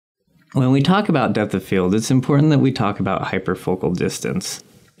When we talk about depth of field, it's important that we talk about hyperfocal distance.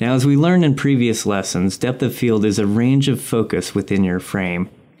 Now, as we learned in previous lessons, depth of field is a range of focus within your frame.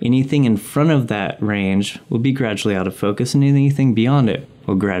 Anything in front of that range will be gradually out of focus, and anything beyond it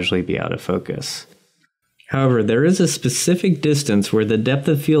will gradually be out of focus. However, there is a specific distance where the depth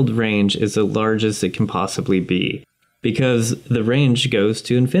of field range is the largest it can possibly be, because the range goes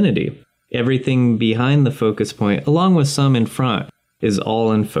to infinity. Everything behind the focus point, along with some in front, is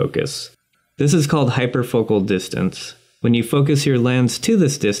all in focus. This is called hyperfocal distance. When you focus your lens to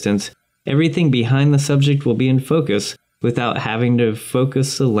this distance, everything behind the subject will be in focus without having to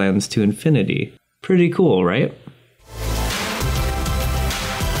focus the lens to infinity. Pretty cool, right?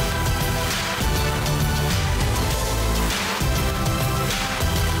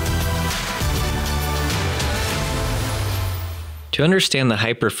 To understand the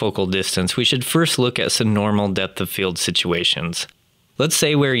hyperfocal distance, we should first look at some normal depth of field situations. Let's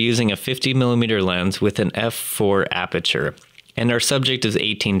say we're using a 50mm lens with an f4 aperture, and our subject is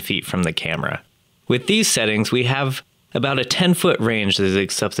 18 feet from the camera. With these settings, we have about a 10-foot range that is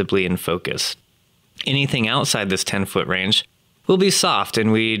acceptably in focus. Anything outside this 10-foot range will be soft,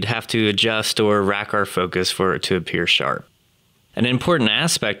 and we'd have to adjust or rack our focus for it to appear sharp. An important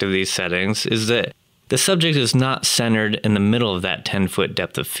aspect of these settings is that the subject is not centered in the middle of that 10-foot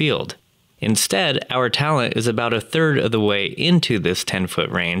depth of field. Instead, our talent is about a third of the way into this 10-foot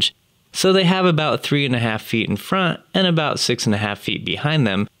range, so they have about 3.5 feet in front and about 6.5 feet behind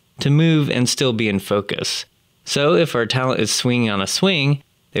them to move and still be in focus. So if our talent is swinging on a swing,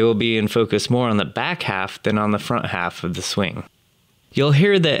 they will be in focus more on the back half than on the front half of the swing. You'll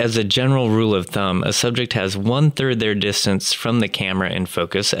hear that as a general rule of thumb, a subject has 1/3 their distance from the camera in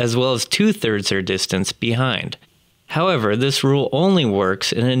focus, as well as 2/3 their distance behind. However, this rule only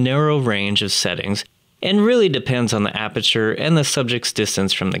works in a narrow range of settings and really depends on the aperture and the subject's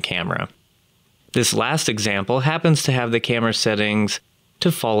distance from the camera. This last example happens to have the camera settings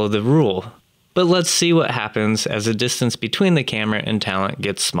to follow the rule, but let's see what happens as the distance between the camera and talent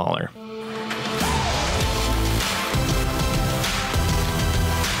gets smaller.